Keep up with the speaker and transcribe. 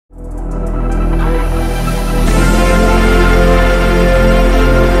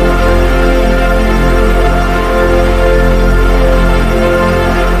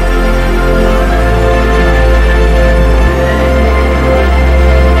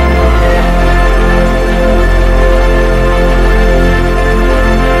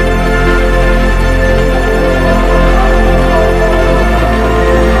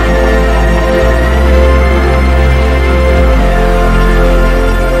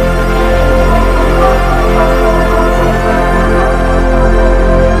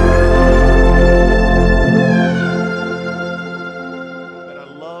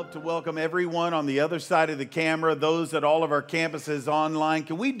other side of the camera, those at all of our campuses online,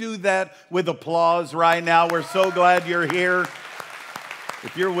 can we do that with applause right now? We're so glad you're here.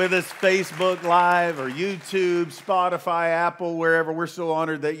 If you're with us, Facebook Live or YouTube, Spotify, Apple, wherever, we're so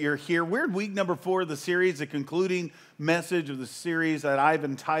honored that you're here. We're in week number 4 of the series, the concluding message of the series that I've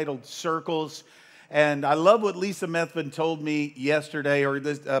entitled Circles. And I love what Lisa Methvin told me yesterday or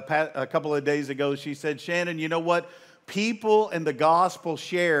a couple of days ago. She said, Shannon, you know what? People and the gospel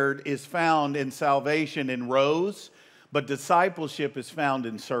shared is found in salvation in rows, but discipleship is found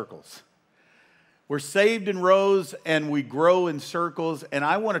in circles. We're saved in rows and we grow in circles. And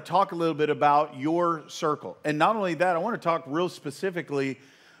I want to talk a little bit about your circle. And not only that, I want to talk real specifically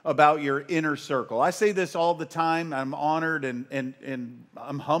about your inner circle. I say this all the time. I'm honored and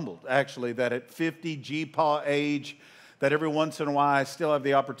I'm humbled, actually, that at 50 GPA age, that every once in a while I still have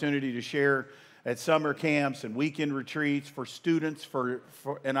the opportunity to share at summer camps and weekend retreats for students.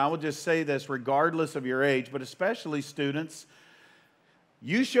 And I will just say this, regardless of your age, but especially students,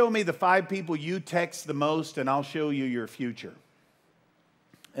 you show me the 5 people you text the most, and I'll show you your future.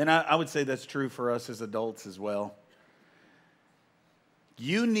 And I would say that's true for us as adults as well.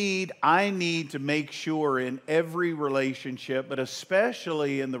 I need to make sure in every relationship, but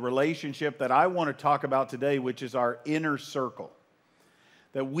especially in the relationship that I want to talk about today, which is our inner circle,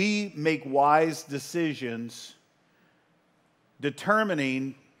 that we make wise decisions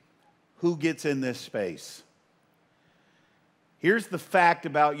determining who gets in this space. Here's the fact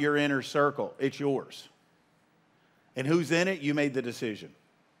about your inner circle. It's yours. And who's in it? You made the decision.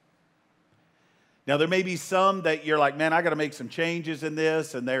 Now, there may be some that you're like, man, I got to make some changes in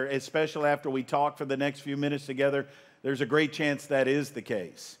this. And there, especially after we talk for the next few minutes together, there's a great chance that is the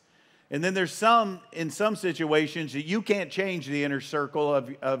case. And then there's in some situations that you can't change the inner circle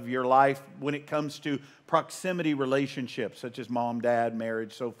of your life when it comes to proximity relationships, such as mom, dad,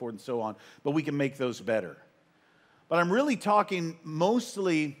 marriage, so forth and so on. But we can make those better. But I'm really talking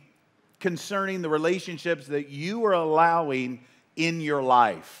mostly concerning the relationships that you are allowing in your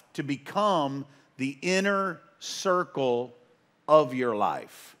life to become the inner circle of your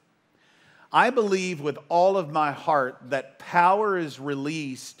life. I believe with all of my heart that power is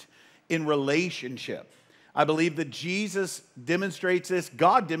released in relationship. I believe that Jesus demonstrates this.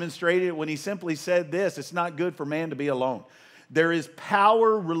 God demonstrated it when he simply said this, it's not good for man to be alone. There is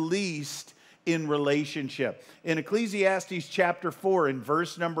power released in relationship. In Ecclesiastes chapter 4, in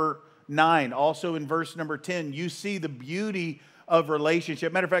verse number 9, also in verse number 10, you see the beauty of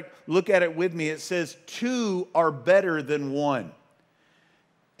relationship. Matter of fact, look at it with me. It says, 2 are better than 1.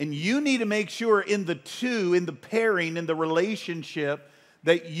 And you need to make sure in the 2, in the pairing, in the relationship,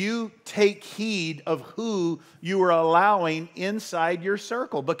 that you take heed of who you are allowing inside your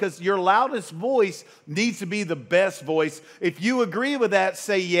circle. Because your loudest voice needs to be the best voice. If you agree with that,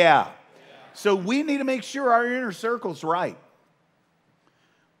 say yeah. So we need to make sure our inner circle's right.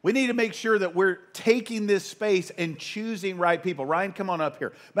 We need to make sure that we're taking this space and choosing right people. Ryan, come on up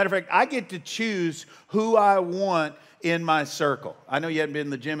here. Matter of fact, I get to choose who I want in my circle. I know you haven't been in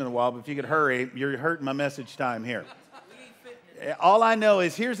the gym in a while, but if you could hurry, you're hurting my message time here. All I know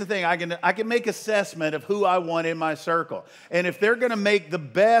is, here's the thing, I can make assessment of who I want in my circle. And if they're going to make the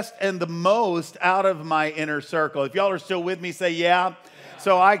best and the most out of my inner circle, if y'all are still with me, say yeah.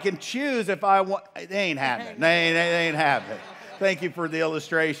 So I can choose if I want. They ain't happening. They ain't happening. Thank you for the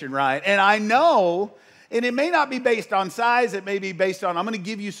illustration, Ryan. And I know, and it may not be based on size. It may be based on, I'm going to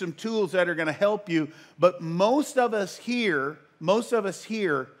give you some tools that are going to help you. But most of us here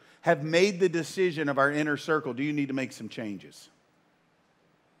have made the decision of our inner circle. Do you need to make some changes?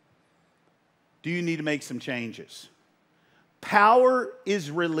 Do you need to make some changes? Power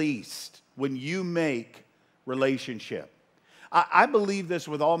is released when you make relationship. I believe this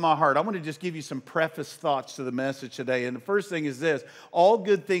with all my heart. I want to just give you some preface thoughts to the message today. And the first thing is this: all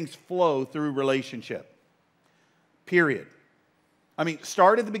good things flow through relationship. Period. I mean,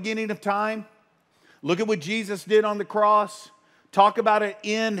 start at the beginning of time. Look at what Jesus did on the cross. Talk about it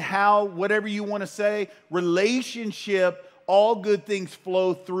in how, whatever you want to say. Relationship, all good things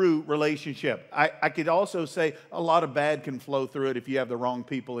flow through relationship. I could also say a lot of bad can flow through it if you have the wrong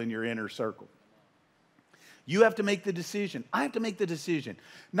people in your inner circle. You have to make the decision. I have to make the decision.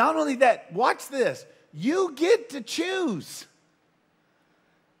 Not only that, watch this. You get to choose.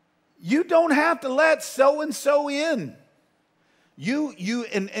 You don't have to let so-and-so in.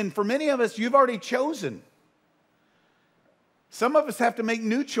 And for many of us, you've already chosen. Some of us have to make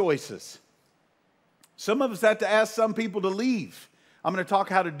new choices. Some of us have to ask some people to leave. I'm going to talk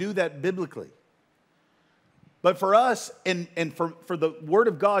how to do that biblically. But for us, and for the Word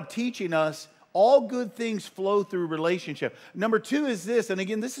of God teaching us, All good things flow through relationship. Number two is this, and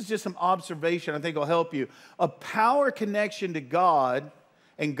again, this is just some observation I think will help you. A power connection to God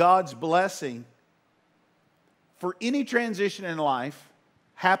and God's blessing for any transition in life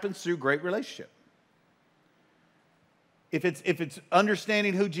happens through great relationship. If it's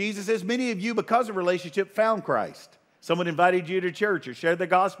understanding who Jesus is, many of you, because of relationship, found Christ. Someone invited you to church or shared the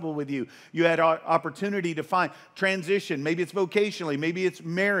gospel with you. You had an opportunity to find transition. Maybe it's vocationally, maybe it's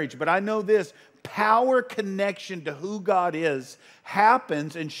marriage. But I know this, power connection to who God is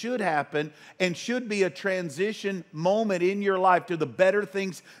happens and should happen and should be a transition moment in your life to the better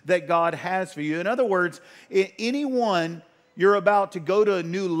things that God has for you. In other words, anyone you're about to go to a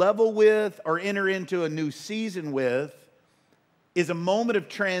new level with or enter into a new season with is a moment of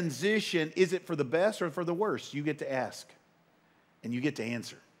transition. Is it for the best or for the worst? You get to ask and you get to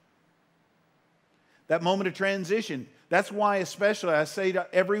answer. That moment of transition, that's why especially I say to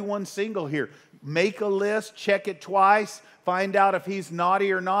everyone single here, make a list, check it twice, find out if he's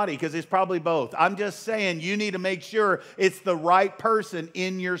naughty or naughty, because it's probably both. I'm just saying you need to make sure it's the right person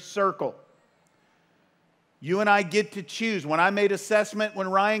in your circle. You and I get to choose. When I made assessment, when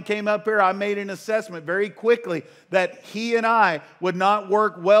Ryan came up here, I made an assessment very quickly that he and I would not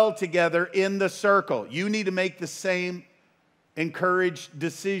work well together in the circle. You need to make the same encouraged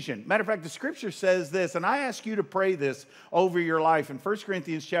decision. Matter of fact, the scripture says this, and I ask you to pray this over your life in 1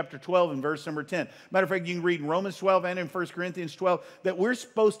 Corinthians chapter 12 and verse number 10. Matter of fact, you can read in Romans 12 and in 1 Corinthians 12 that we're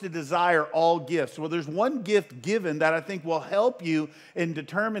supposed to desire all gifts. Well, there's one gift given that I think will help you in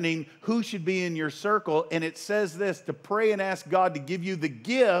determining who should be in your circle, and it says this, to pray and ask God to give you the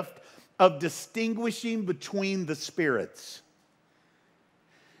gift of distinguishing between the spirits.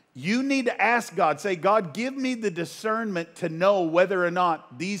 You need to ask God, say, God, give me the discernment to know whether or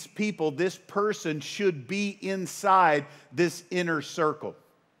not these people, this person should be inside this inner circle.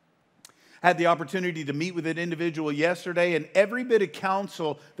 I had the opportunity to meet with an individual yesterday, and every bit of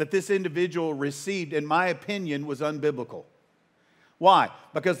counsel that this individual received, in my opinion, was unbiblical. Why?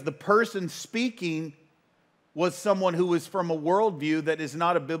 Because the person speaking was someone who was from a worldview that is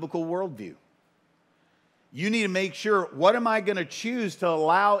not a biblical worldview. You need to make sure, what am I going to choose to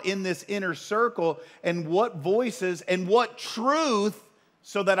allow in this inner circle, and what voices and what truth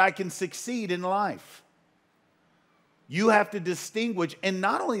so that I can succeed in life? You have to distinguish. And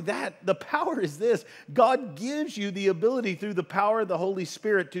not only that, the power is this. God gives you the ability through the power of the Holy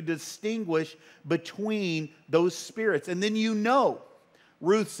Spirit to distinguish between those spirits. And then you know.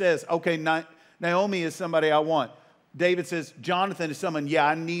 Ruth says, okay, Naomi is somebody I want. David says, Jonathan is someone,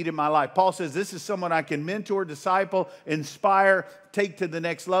 I need in my life. Paul says, this is someone I can mentor, disciple, inspire, take to the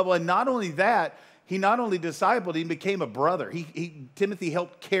next level. And not only that, he not only discipled, he became a brother. Timothy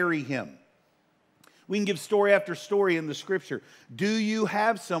helped carry him. We can give story after story in the scripture. Do you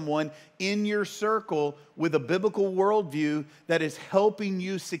have someone in your circle with a biblical worldview that is helping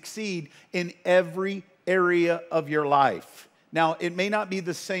you succeed in every area of your life? Now, it may not be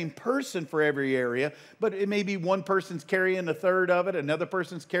the same person for every area, but it may be one person's carrying a third of it, another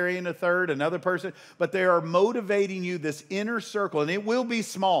person's carrying a third, another person, but they are motivating you, this inner circle, and it will be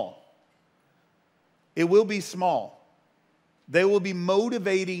small. It will be small. They will be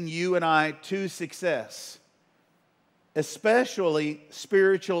motivating you and I to success, especially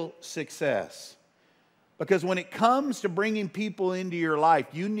spiritual success. Because when it comes to bringing people into your life,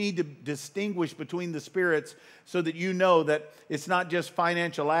 you need to distinguish between the spirits so that you know that it's not just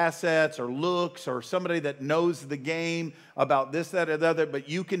financial assets or looks or somebody that knows the game about this, that, or the other, but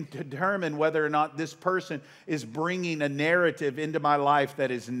you can determine whether or not this person is bringing a narrative into my life that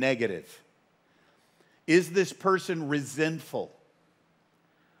is negative. Is this person resentful?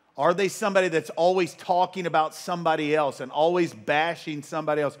 Are they somebody that's always talking about somebody else and always bashing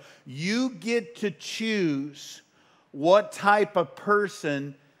somebody else? You get to choose what type of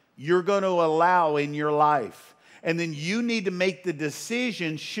person you're going to allow in your life. And then you need to make the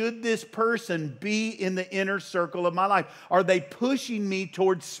decision, should this person be in the inner circle of my life? Are they pushing me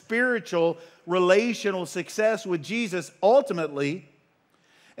towards spiritual, relational success with Jesus ultimately?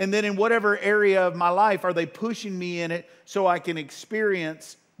 And then in whatever area of my life, are they pushing me in it so I can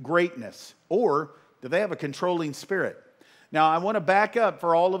experience greatness? Or do they have a controlling spirit? Now, I want to back up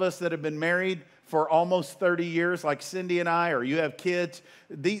for all of us that have been married for almost 30 years, like Cindy and I, or you have kids.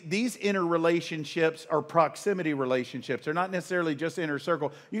 These inner relationships are proximity relationships. They're not necessarily just inner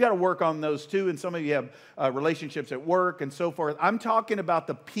circle. You got to work on those too, and some of you have relationships at work and so forth. I'm talking about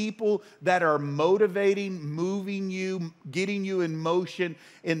the people that are motivating, moving you, getting you in motion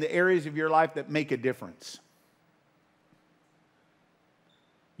in the areas of your life that make a difference.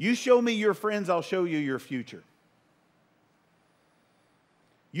 You show me your friends, I'll show you your future.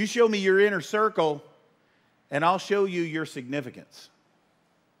 You show me your inner circle, and I'll show you your significance.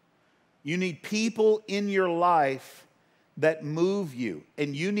 You need people in your life that move you,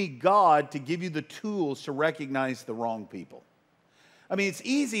 and you need God to give you the tools to recognize the wrong people. I mean, it's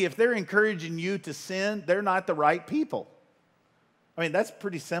easy. If they're encouraging you to sin, they're not the right people. I mean, that's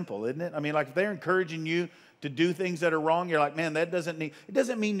pretty simple, isn't it? I mean, like if they're encouraging you to do things that are wrong, you're like, man, it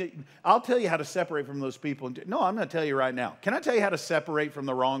doesn't mean that, I'll tell you how to separate from those people. No, I'm going to tell you right now. Can I tell you how to separate from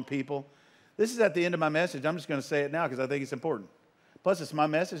the wrong people? This is at the end of my message. I'm just going to say it now because I think it's important. Plus, it's my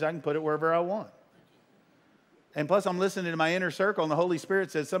message. I can put it wherever I want. And plus, I'm listening to my inner circle, and the Holy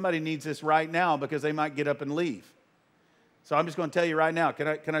Spirit says somebody needs this right now because they might get up and leave. So I'm just going to tell you right now.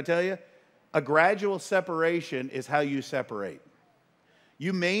 Can I tell you? A gradual separation is how you separate.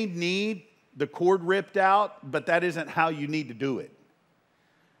 You may need the cord ripped out, but that isn't how you need to do it.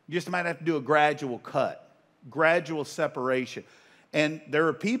 You just might have to do a gradual cut, gradual separation. And there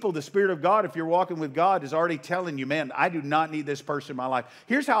are people, the Spirit of God, if you're walking with God, is already telling you, man, I do not need this person in my life.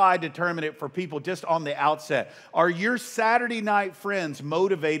 Here's how I determine it for people just on the outset. Are your Saturday night friends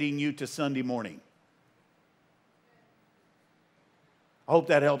motivating you to Sunday morning? I hope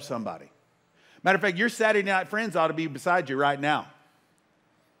that helps somebody. Matter of fact, your Saturday night friends ought to be beside you right now,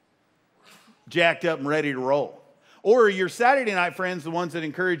 jacked up and ready to roll. Or are your Saturday night friends the ones that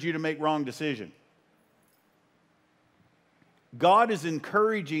encourage you to make wrong decisions? God is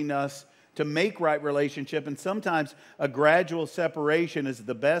encouraging us to make right relationship, and sometimes a gradual separation is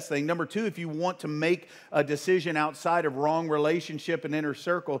the best thing. Number two, if you want to make a decision outside of wrong relationship and inner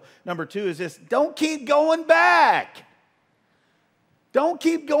circle, number two is this: don't keep going back. Don't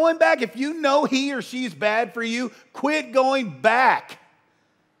keep going back. If you know he or she's bad for you, quit going back.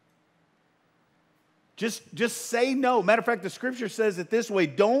 Just say no. Matter of fact, the scripture says it this way: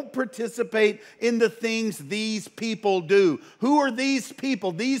 don't participate in the things these people do. Who are these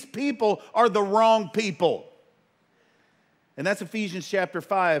people? These people are the wrong people. And that's Ephesians chapter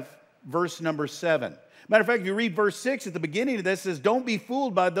 5, verse number 7. Matter of fact, if you read verse 6 at the beginning of this, it says, don't be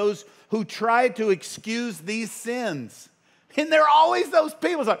fooled by those who try to excuse these sins. And there are always those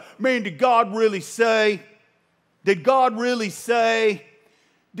people. It's like, man, did God really say? Did God really say?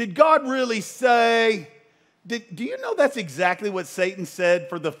 Did God really say? Do you know that's exactly what Satan said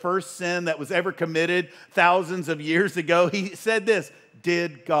for the first sin that was ever committed thousands of years ago? He said this: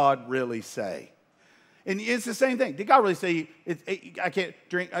 did God really say? And it's the same thing. Did God really say I can't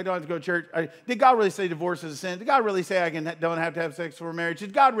drink, I don't have to go to church? Did God really say divorce is a sin? Did God really say I don't have to have sex before marriage?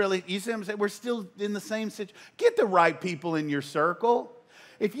 Did God really? You see what I'm saying? We're still in the same situation. Get the right people in your circle.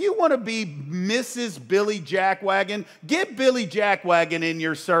 If you want to be Mrs. Billy Jackwagon, get Billy Jackwagon in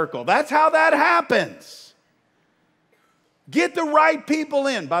your circle. That's how that happens. Get the right people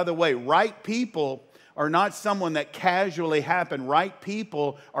in. By the way, right people are not someone that casually happen. Right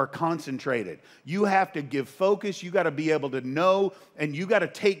people are concentrated. You have to give focus. You got to be able to know, and you got to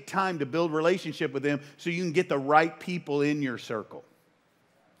take time to build relationship with them so you can get the right people in your circle.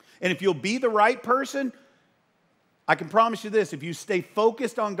 And if you'll be the right person, I can promise you this: if you stay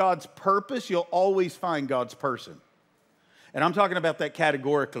focused on God's purpose, you'll always find God's person. And I'm talking about that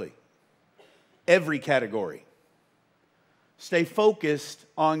categorically. Every category. Stay focused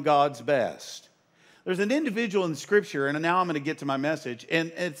on God's best. There's an individual in Scripture, and now I'm going to get to my message,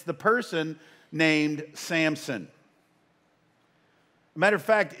 and it's the person named Samson. Matter of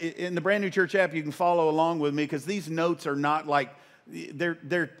fact, in the Brand New Church app, you can follow along with me because these notes are not like,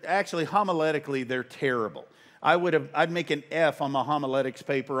 they're actually homiletically, they're terrible. I'd make an F on my homiletics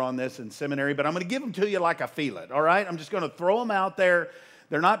paper on this in seminary, but I'm going to give them to you like I feel it, all right? I'm just going to throw them out there.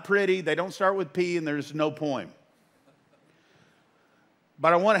 They're not pretty. They don't start with P, and there's no poem.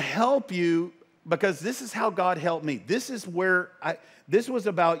 But I want to help you because this is how God helped me. This was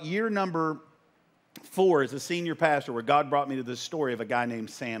about year number 4 as a senior pastor where God brought me to this story of a guy named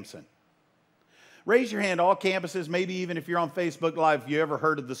Samson. Raise your hand, all campuses, maybe even if you're on Facebook Live, if you ever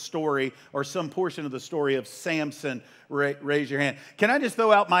heard of the story or some portion of the story of Samson, raise your hand. Can I just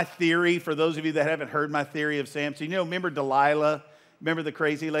throw out my theory for those of you that haven't heard my theory of Samson? You know, remember Delilah? Remember the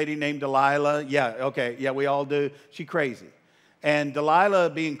crazy lady named Delilah? Yeah, okay, yeah, we all do. She's crazy. And Delilah,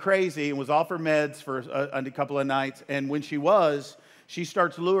 being crazy, and was off her meds for a couple of nights, and when she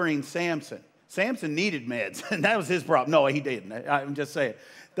starts luring Samson. Samson needed meds, and that was his problem. No, he didn't. I'm just saying.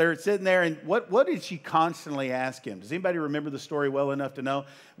 They're sitting there, and what did she constantly ask him? Does anybody remember the story well enough to know?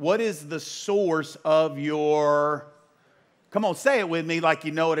 What is the source of your... Come on, say it with me like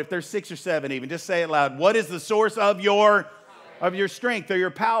you know it. If there's 6 or 7 even, just say it loud. What is the source of your strength or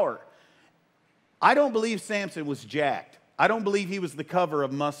your power? I don't believe Samson was jacked. I don't believe he was the cover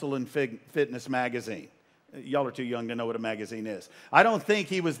of Muscle and Fitness magazine. Y'all are too young to know what a magazine is. I don't think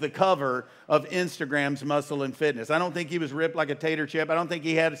he was the cover of Instagram's Muscle and Fitness. I don't think he was ripped like a tater chip. I don't think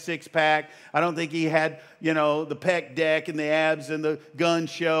he had a six-pack. I don't think he had, the pec deck and the abs and the gun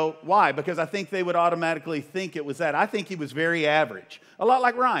show. Why? Because I think they would automatically think it was that. I think he was very average. A lot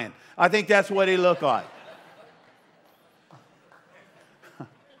like Ryan. I think that's what he looked like.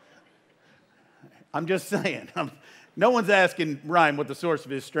 I'm just saying. No one's asking Ryan what the source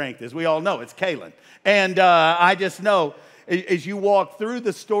of his strength is. We all know it's Kalen. And I just know, as you walk through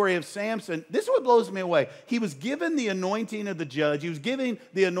the story of Samson, this is what blows me away. He was given the anointing of the judge. He was given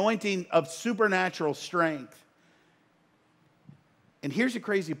the anointing of supernatural strength. And here's the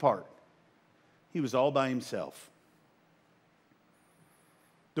crazy part. He was all by himself.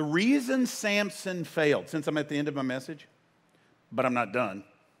 The reason Samson failed, since I'm at the end of my message, but I'm not done.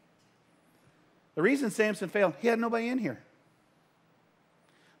 The reason Samson failed, he had nobody in here.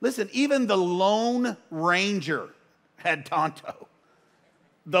 Listen, even the Lone Ranger had Tonto.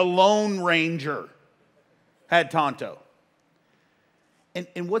 The Lone Ranger had Tonto.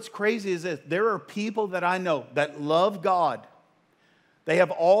 And what's crazy is this. There are people that I know that love God. They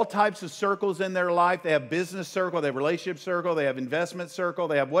have all types of circles in their life. They have business circle, they have relationship circle, they have investment circle,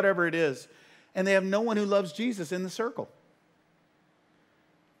 they have whatever it is. And they have no one who loves Jesus in the circle.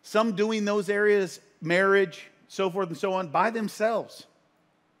 Some doing those areas, marriage, so forth and so on, by themselves.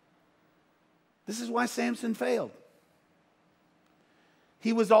 This is why Samson failed.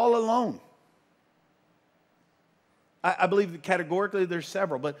 He was all alone. I believe that categorically there's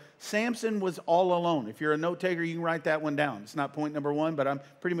several, but Samson was all alone. If you're a note taker, you can write that one down. It's not point number one, but I'm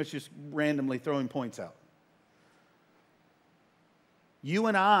pretty much just randomly throwing points out. You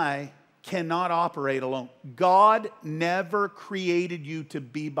and I cannot operate alone. God never created you to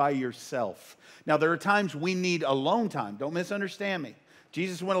be by yourself. Now, there are times we need alone time. Don't misunderstand me.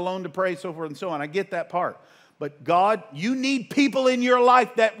 Jesus went alone to pray, so forth and so on. I get that part. But God, you need people in your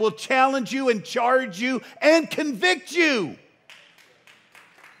life that will challenge you and charge you and convict you.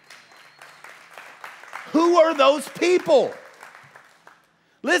 Who are those people?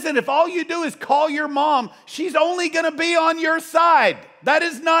 Listen, if all you do is call your mom, she's only going to be on your side. That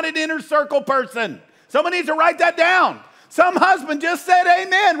is not an inner circle person. Someone needs to write that down. Some husband just said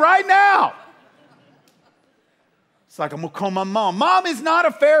amen right now. It's like, I'm going to call my mom. Mom is not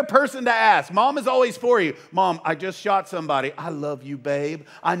a fair person to ask. Mom is always for you. Mom, I just shot somebody. I love you, babe.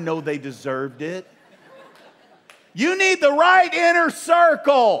 I know they deserved it. You need the right inner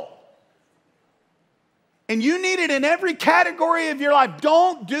circle. And you need it in every category of your life.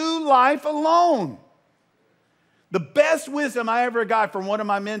 Don't do life alone. The best wisdom I ever got from one of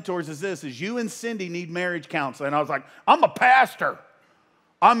my mentors is this, is you and Cindy need marriage counseling. And I was like, I'm a pastor.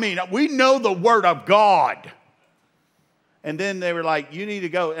 I mean, we know the word of God. And then they were like, you need to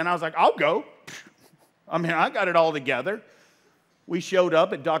go. And I was like, I'll go. I mean, I got it all together. We showed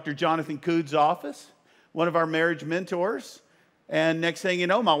up at Dr. Jonathan Cood's office, one of our marriage mentors. And next thing you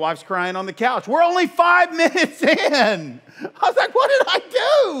know, my wife's crying on the couch. We're only 5 minutes in. I was like, what did I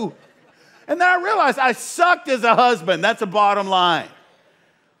do? And then I realized I sucked as a husband. That's the bottom line.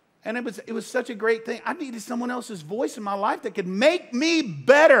 And it was such a great thing. I needed someone else's voice in my life that could make me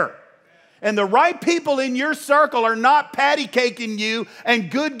better. And the right people in your circle are not patty caking you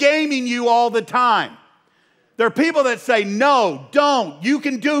and good gaming you all the time. There are people that say, no, don't. You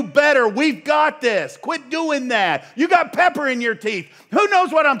can do better. We've got this. Quit doing that. You got pepper in your teeth. Who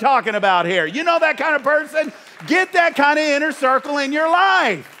knows what I'm talking about here? You know that kind of person? Get that kind of inner circle in your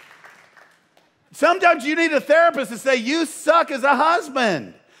life. Sometimes you need a therapist to say, you suck as a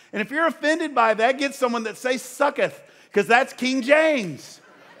husband. And if you're offended by that, get someone that says sucketh, because that's King James.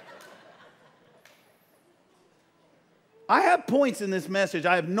 I have points in this message.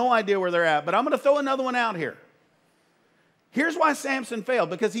 I have no idea where they're at, but I'm going to throw another one out here. Here's why Samson failed,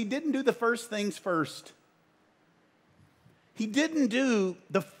 because he didn't do the first things first. He didn't do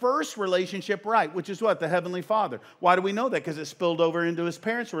the first relationship right, which is what? The Heavenly Father. Why do we know that? Because it spilled over into his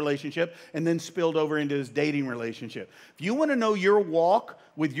parents' relationship and then spilled over into his dating relationship. If you want to know your walk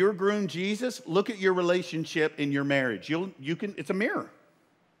with your groom Jesus, look at your relationship in your marriage. It's a mirror.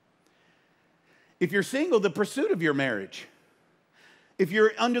 If you're single, the pursuit of your marriage. If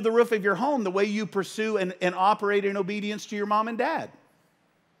you're under the roof of your home, the way you pursue and operate in obedience to your mom and dad.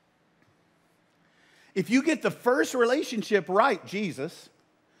 If you get the first relationship right, Jesus,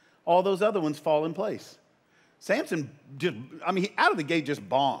 all those other ones fall in place. Samson, out of the gate just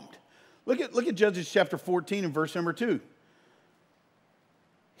bombed. Look at Judges chapter 14 and verse number 2.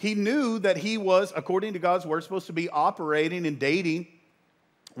 He knew that he was, according to God's word, supposed to be operating and dating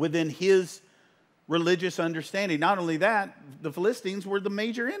within his religious understanding. Not only that, the Philistines were the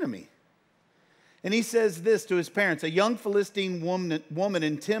major enemy. And he says this to his parents, a young Philistine woman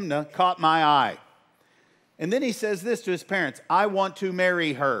in Timnah caught my eye. And then he says this to his parents, I want to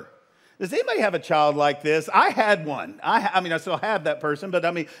marry her. Does anybody have a child like this? I had one. I still have that person, but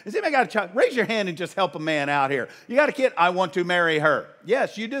has anybody got a child? Raise your hand and just help a man out here. You got a kid? I want to marry her.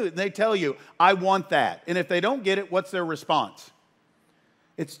 Yes, you do. And they tell you, I want that. And if they don't get it, what's their response?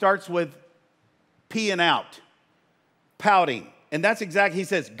 It starts with peeing out, pouting. And that's exactly, he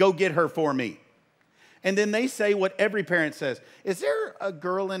says, go get her for me. And then they say what every parent says. Is there a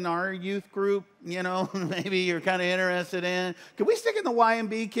girl in our youth group, maybe you're kind of interested in? Can we stick in the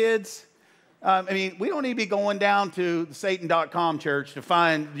YMB kids? We don't need to be going down to the Satan.com church to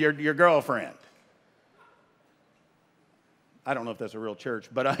find your girlfriend. I don't know if that's a real church,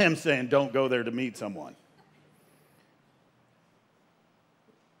 but I am saying don't go there to meet someone.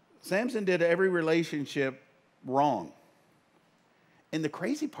 Samson did every relationship wrong. And the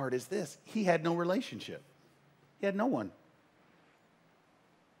crazy part is this, he had no relationship. He had no one.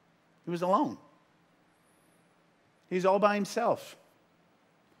 He was alone. He's all by himself.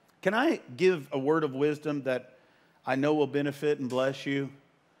 Can I give a word of wisdom that I know will benefit and bless you?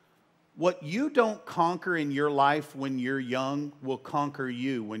 What you don't conquer in your life when you're young will conquer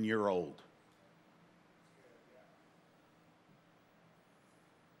you when you're old.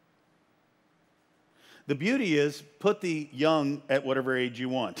 The beauty is, put the young at whatever age you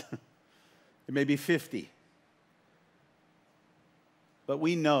want. It may be 50. But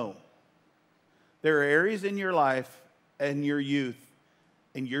we know there are areas in your life and your youth,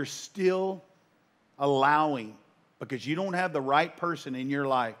 and you're still allowing, because you don't have the right person in your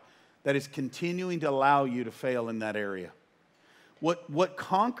life that is continuing to allow you to fail in that area. What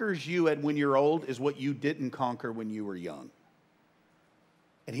conquers you when you're old is what you didn't conquer when you were young.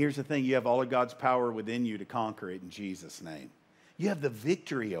 And here's the thing, you have all of God's power within you to conquer it in Jesus' name. You have the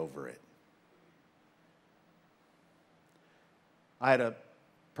victory over it. I had a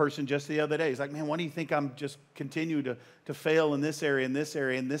person just the other day, he's like, man, why do you think I'm just continue to fail in this area, in this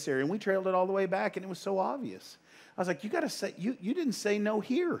area, in this area? And we trailed it all the way back, and it was so obvious. I was like, you got to say, you didn't say no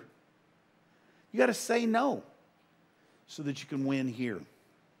here. You got to say no so that you can win here.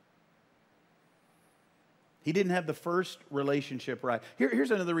 He didn't have the first relationship right. Here's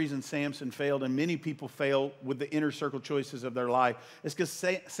another reason Samson failed, and many people fail with the inner circle choices of their life. It's because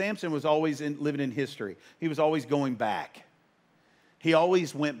Samson was always living in history. He was always going back. He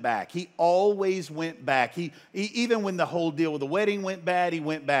always went back. He always went back. He even when the whole deal with the wedding went bad, he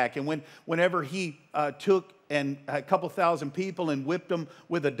went back. And whenever he took a couple thousand people and whipped them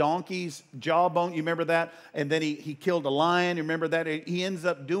with a donkey's jawbone, you remember that? And then he killed a lion, you remember that? He ends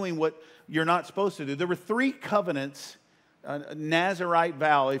up doing what you're not supposed to do. There were 3 covenants, a Nazirite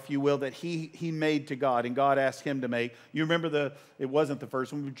vow, if you will, that he made to God, and God asked him to make. You remember it wasn't the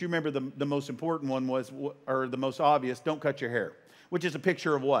first one, but you remember the most important one was, or the most obvious, don't cut your hair. Which is a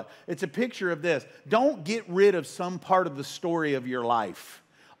picture of what? It's a picture of this. Don't get rid of some part of the story of your life.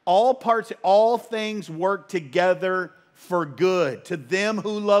 All things work together for good to them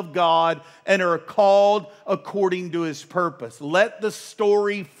who love God and are called according to His purpose. Let the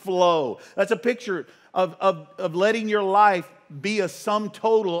story flow. That's a picture of letting your life be a sum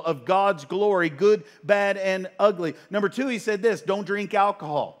total of God's glory, good, bad, and ugly. Number 2, he said this, don't drink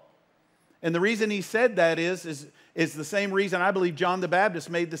alcohol. And the reason he said that is the same reason I believe John the Baptist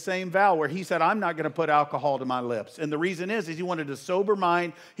made the same vow, where he said, I'm not going to put alcohol to my lips. And the reason is he wanted a sober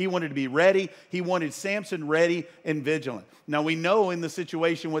mind. He wanted to be ready. He wanted Samson ready and vigilant. Now, we know in the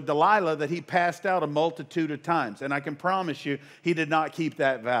situation with Delilah that he passed out a multitude of times. And I can promise you, he did not keep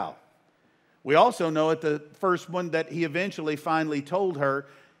that vow. We also know at the first one that he eventually finally told her,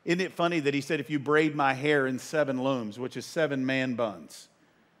 isn't it funny that he said, if you braid my hair in 7 looms, which is 7 man buns,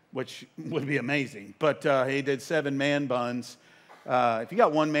 which would be amazing. But he did 7 man buns. If you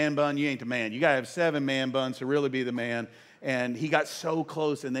got 1 man bun, you ain't the man. You got to have 7 man buns to really be the man. And he got so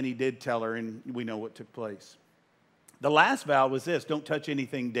close, and then he did tell her, and we know what took place. The last vow was this, don't touch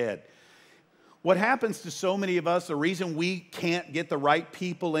anything dead. What happens to so many of us, the reason we can't get the right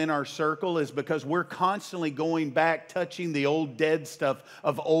people in our circle is because we're constantly going back, touching the old dead stuff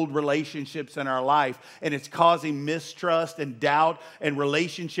of old relationships in our life. And it's causing mistrust and doubt and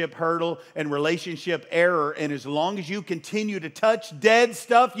relationship hurdle and relationship error. And as long as you continue to touch dead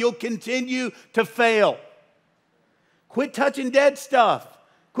stuff, you'll continue to fail. Quit touching dead stuff.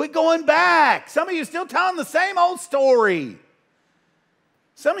 Quit going back. Some of you are still telling the same old story.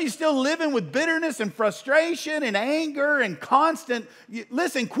 Some of you still living with bitterness and frustration and anger and constant.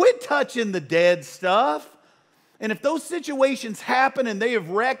 Listen, quit touching the dead stuff And if those situations happen and they have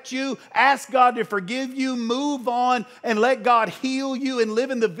wrecked you, ask God to forgive you, move on, and let God heal you and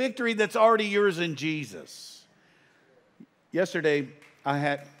live in the victory that's already yours in Jesus. Yesterday,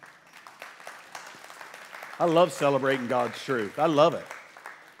 I love celebrating God's truth. I love it.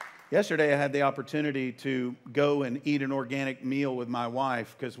 Yesterday, I had the opportunity to go and eat an organic meal with my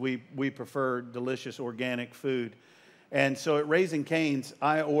wife because we prefer delicious organic food. And so at Raising Cane's,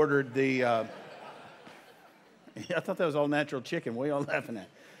 I ordered the... I thought that was all natural chicken. What are y'all laughing at?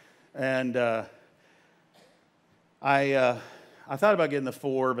 And I thought about getting the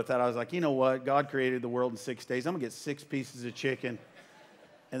 4, but I was like, you know what? God created the world in 6 days. I'm going to get 6 pieces of chicken,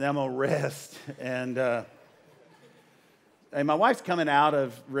 and then I'm going to rest. And my wife's coming out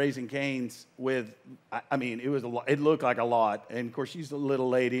of Raising Cane's with, I mean, it was a lot. It looked like a lot. And, of course, she's a little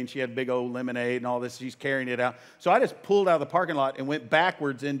lady, and she had big old lemonade and all this. She's carrying it out. So I just pulled out of the parking lot and went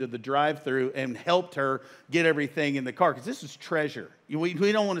backwards into the drive-thru and helped her get everything in the car, because this is treasure. We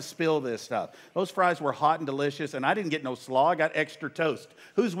don't want to spill this stuff. Those fries were hot and delicious, and I didn't get no slaw. I got extra toast.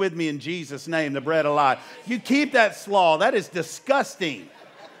 Who's with me in Jesus' name, the bread of life? You keep that slaw. That is disgusting.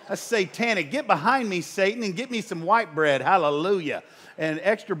 That's satanic. Get behind me, Satan, and get me some white bread. Hallelujah. And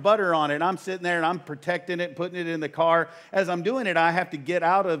extra butter on it. I'm sitting there and I'm protecting it, putting it in the car. As I'm doing it, I have to get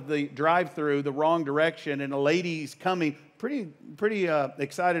out of the drive-thru the wrong direction, and a lady's coming, pretty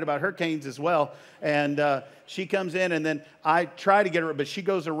excited about her canes as well. And she comes in, and then I try to get her, but she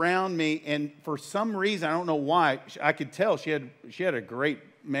goes around me, and for some reason, I don't know why, I could tell she had a great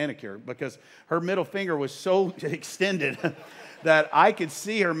manicure, because her middle finger was so extended that I could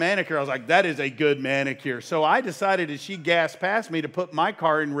see her manicure. I was like, that is a good manicure. So I decided as she gassed past me to put my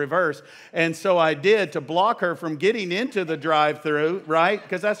car in reverse. And so I did, to block her from getting into the drive-thru, right?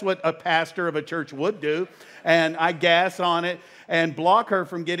 Because that's what a pastor of a church would do. And I gas on it and block her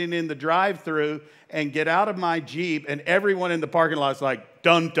from getting in the drive-thru and get out of my Jeep. And everyone in the parking lot is like,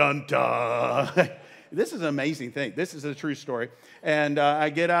 dun, dun, dun. This is an amazing thing. This is a true story. And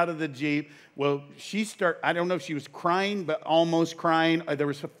I get out of the Jeep. Well, I don't know if she was crying, but almost crying. There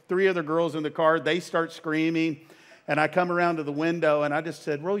was 3 other girls in the car. They start screaming. And I come around to the window, and I just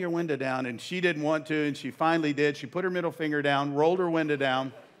said, roll your window down. And she didn't want to, and she finally did. She put her middle finger down, rolled her window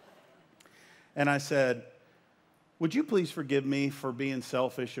down. And I said, would you please forgive me for being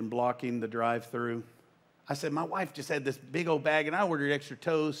selfish and blocking the drive-thru? I said, my wife just had this big old bag, and I ordered extra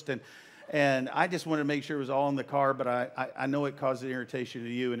toast, and I just wanted to make sure it was all in the car, but I know it caused an irritation to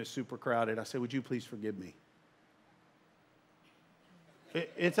you, and it's super crowded. I said, would you please forgive me?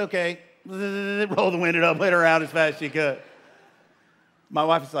 It's okay. Roll the window up, let her out as fast as she could. My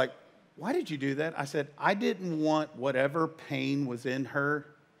wife was like, why did you do that? I said, I didn't want whatever pain was in her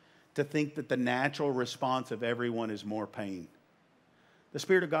to think that the natural response of everyone is more pain. The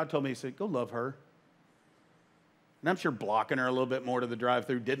Spirit of God told me, he said, go love her. And I'm sure blocking her a little bit more to the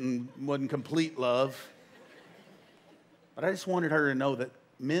drive-thru wasn't complete love. But I just wanted her to know that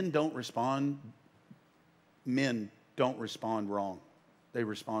men don't respond wrong. They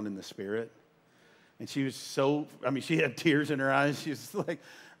respond in the Spirit. And she was she had tears in her eyes. She was like,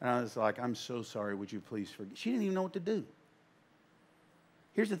 and I was like, I'm so sorry, would you please forgive? She didn't even know what to do.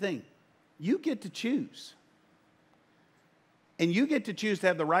 Here's the thing. You get to choose. And you get to choose to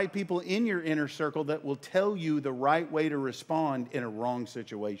have the right people in your inner circle that will tell you the right way to respond in a wrong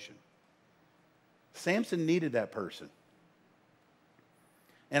situation. Samson needed that person.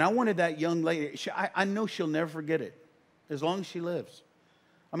 And I wanted that young lady. I know she'll never forget it as long as she lives.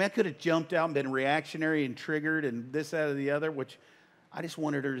 I mean, I could have jumped out and been reactionary and triggered and this, that, or the other, which I just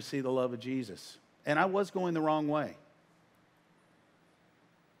wanted her to see the love of Jesus. And I was going the wrong way.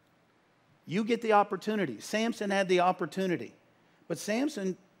 You get the opportunity. Samson had the opportunity. But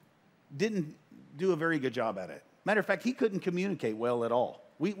Samson didn't do a very good job at it. Matter of fact, he couldn't communicate well at all.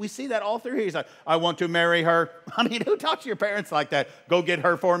 We see that all through here. He's like, I want to marry her. I mean, who talks to your parents like that? Go get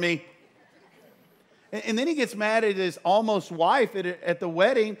her for me. And then he gets mad at his almost wife at the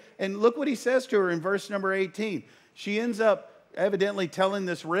wedding. And look what he says to her in verse number 18. She ends up evidently telling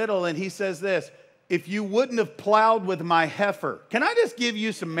this riddle. And he says this, if you wouldn't have plowed with my heifer. Can I just give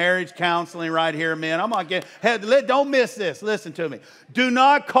you some marriage counseling right here, man? Don't miss this. Listen to me. Do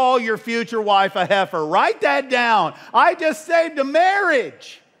not call your future wife a heifer. Write that down. I just saved a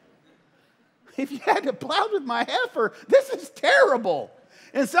marriage. If you had to plow with my heifer, this is terrible.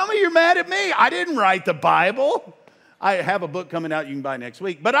 And some of you are mad at me. I didn't write the Bible. I have a book coming out you can buy next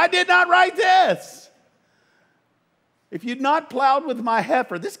week, but I did not write this. If you'd not plowed with my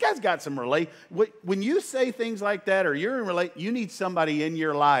heifer, this guy's got some relate. When you say things like that or you're in relate, you need somebody in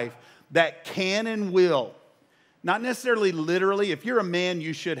your life that can and will Not necessarily literally. If you're a man,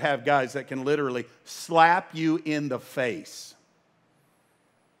 you should have guys that can literally slap you in the face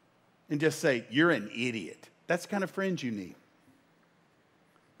and just say, you're an idiot. That's the kind of friend you need.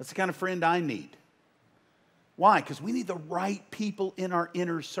 That's the kind of friend I need. Why? Because we need the right people in our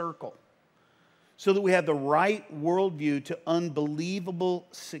inner circle so that we have the right worldview to unbelievable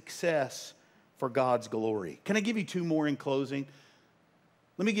success for God's glory. Can I give you two more in closing?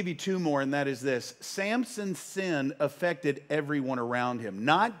 Let me give you two more, and that is this. Samson's sin affected everyone around him.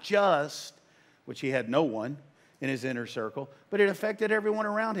 Not just, which he had no one in his inner circle, but it affected everyone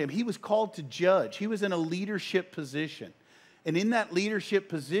around him. He was called to judge. He was in a leadership position. And in that leadership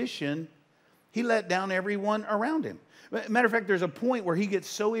position, he let down everyone around him. Matter of fact, there's a point where he gets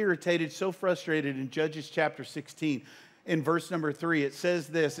so irritated, so frustrated in Judges chapter 16. In verse number 3, it says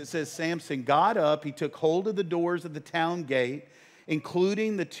this. It says, Samson got up. He took hold of the doors of the town gate,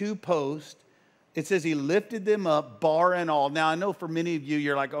 including the two posts. It says he lifted them up, bar and all. Now, I know for many of you,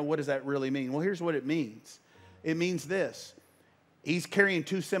 you're like, oh, what does that really mean? Well, here's what it means. It means this. He's carrying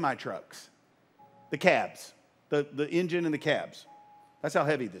two semi-trucks, the cabs, the engine and the cabs. That's how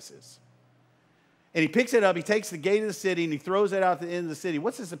heavy this is. And he picks it up, he takes the gate of the city, and he throws it out the end of the city.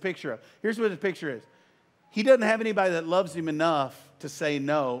 What's this a picture of? Here's what the picture is. He doesn't have anybody that loves him enough to say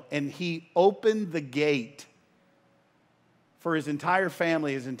no, and he opened the gate for his entire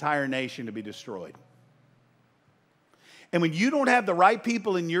family, his entire nation to be destroyed. And when you don't have the right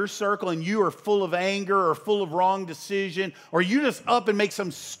people in your circle and you are full of anger or full of wrong decision, or you just up and make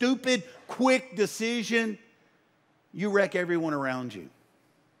some stupid, quick decision, you wreck everyone around you.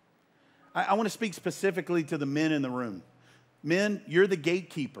 I want to speak specifically to the men in the room. Men, you're the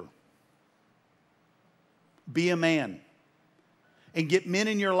gatekeeper. Be a man. And get men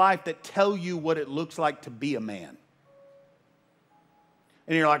in your life that tell you what it looks like to be a man.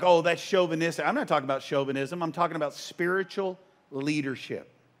 And you're like, oh, that's chauvinistic. I'm not talking about chauvinism. I'm talking about spiritual leadership.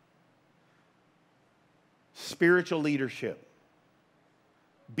 Spiritual leadership.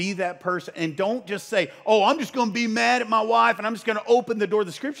 Be that person. And don't just say, oh, I'm just going to be mad at my wife and I'm just going to open the door.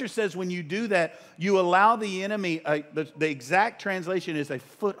 The scripture says when you do that, you allow the enemy, the exact translation is a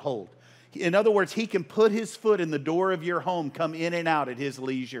foothold. In other words, he can put his foot in the door of your home, come in and out at his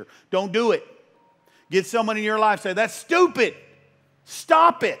leisure. Don't do it. Get someone in your life, say, that's stupid.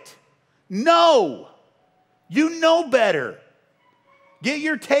 Stop it. No. You know better. Get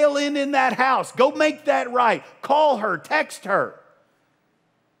your tail in that house. Go make that right. Call her, text her.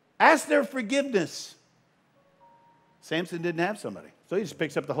 Ask their forgiveness. Samson didn't have somebody. So he just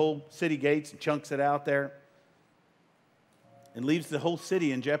picks up the whole city gates and chunks it out there and leaves the whole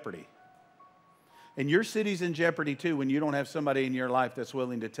city in jeopardy. And your city's in jeopardy too when you don't have somebody in your life that's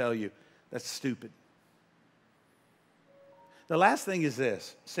willing to tell you, that's stupid. The last thing is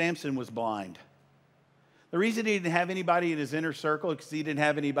this. Samson was blind. The reason he didn't have anybody in his inner circle is because he didn't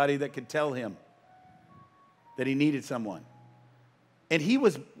have anybody that could tell him that he needed someone. And he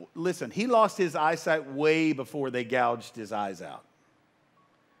lost his eyesight way before they gouged his eyes out.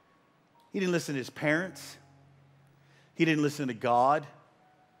 He didn't listen to his parents. He didn't listen to God.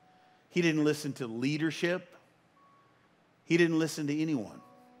 He didn't listen to leadership. He didn't listen to anyone.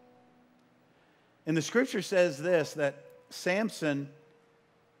 And the scripture says this, that Samson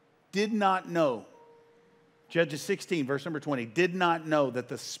did not know, Judges 16, verse number 20, did not know that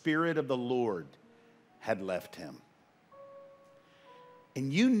the Spirit of the Lord had left him.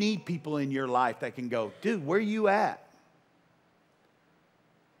 And you need people in your life that can go, dude, where are you at?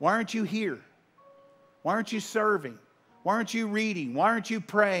 Why aren't you here? Why aren't you serving? Why aren't you reading? Why aren't you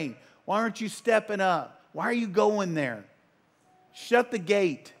praying? Why aren't you stepping up? Why are you going there? Shut the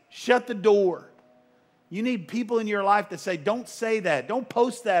gate. Shut the door. You need people in your life that say, don't say that. Don't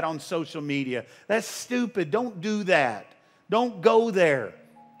post that on social media. That's stupid. Don't do that. Don't go there.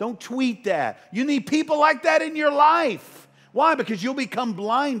 Don't tweet that. You need people like that in your life. Why? Because you'll become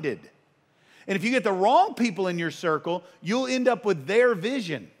blinded. And if you get the wrong people in your circle, you'll end up with their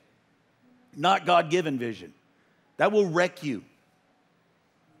vision, not God-given vision. That will wreck you.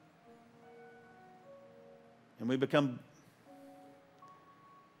 And we become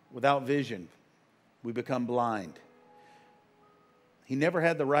without vision. We become blind. He never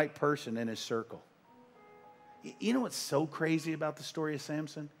had the right person in his circle. You know what's so crazy about the story of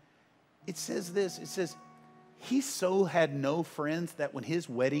Samson? It says this. It says, he so had no friends that when his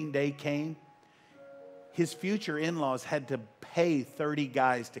wedding day came, his future in-laws had to pay 30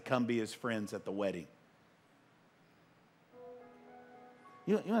 guys to come be his friends at the wedding.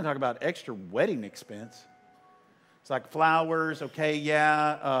 You want to talk about extra wedding expense? It's like flowers, okay,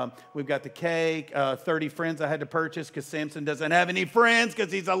 yeah. We've got the cake, 30 friends I had to purchase because Samson doesn't have any friends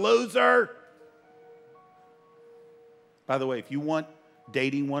because he's a loser. By the way, if you want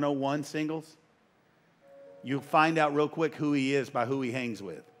dating 101 singles, you'll find out real quick who he is by who he hangs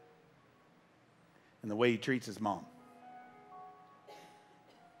with and the way he treats his mom.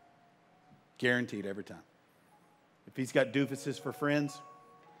 Guaranteed every time. If he's got doofuses for friends,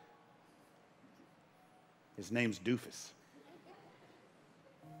 his name's Doofus.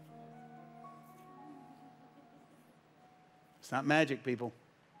 It's not magic, people.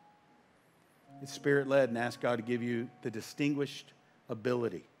 It's Spirit-led, and ask God to give you the distinguished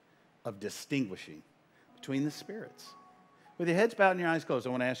ability of distinguishing between the spirits. With your heads bowed and your eyes closed, I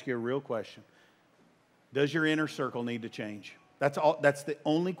want to ask you a real question. Does your inner circle need to change? That's the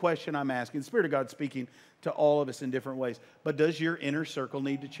only question I'm asking. The Spirit of God speaking to all of us in different ways. But does your inner circle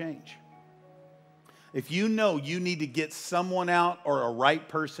need to change? If you know you need to get someone out or a right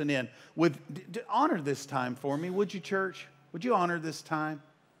person in, honor this time for me, would you, church? Would you honor this time?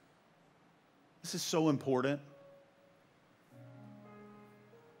 This is so important.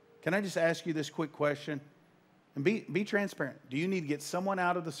 Can I just ask you this quick question? And be transparent. Do you need to get someone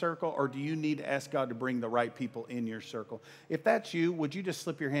out of the circle, or do you need to ask God to bring the right people in your circle? If that's you, would you just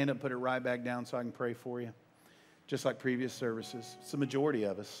slip your hand up and put it right back down so I can pray for you? Just like previous services. It's the majority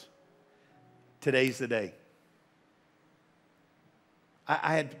of us. Today's the day.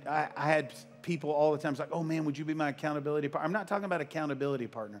 I had people all the time like, oh man, would you be my accountability partner? I'm not talking about accountability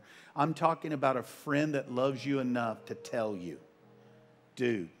partner. I'm talking about a friend that loves you enough to tell you,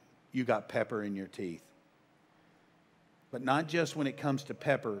 dude, you got pepper in your teeth. But not just when it comes to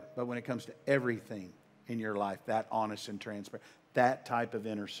pepper, but when it comes to everything in your life, that honest and transparent, that type of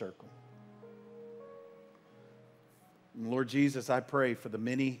inner circle. And Lord Jesus, I pray for the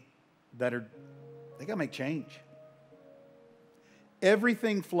many that they got to make change.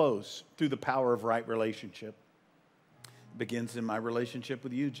 Everything flows through the power of right relationship. It begins in my relationship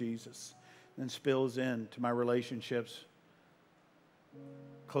with you, Jesus, then spills into my relationships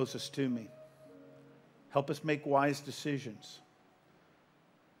closest to me. Help us make wise decisions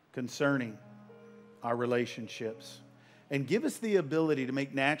concerning our relationships. And give us the ability to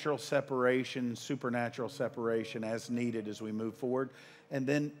make natural separation, supernatural separation as needed as we move forward. And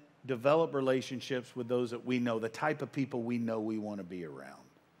then develop relationships with those that we know, the type of people we know we want to be around.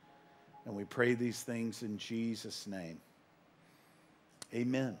 And we pray these things in Jesus' name.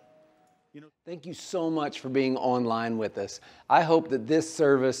 Amen. Thank you so much for being online with us. I hope that this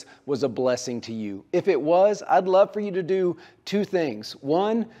service was a blessing to you. If it was, I'd love for you to do two things.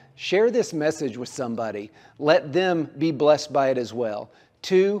 One, share this message with somebody. Let them be blessed by it as well.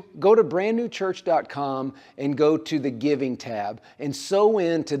 Two, go to brandnewchurch.com and go to the Giving tab and sow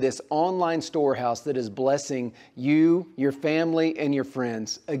into this online storehouse that is blessing you, your family, and your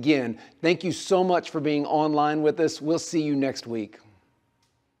friends. Again, thank you so much for being online with us. We'll see you next week.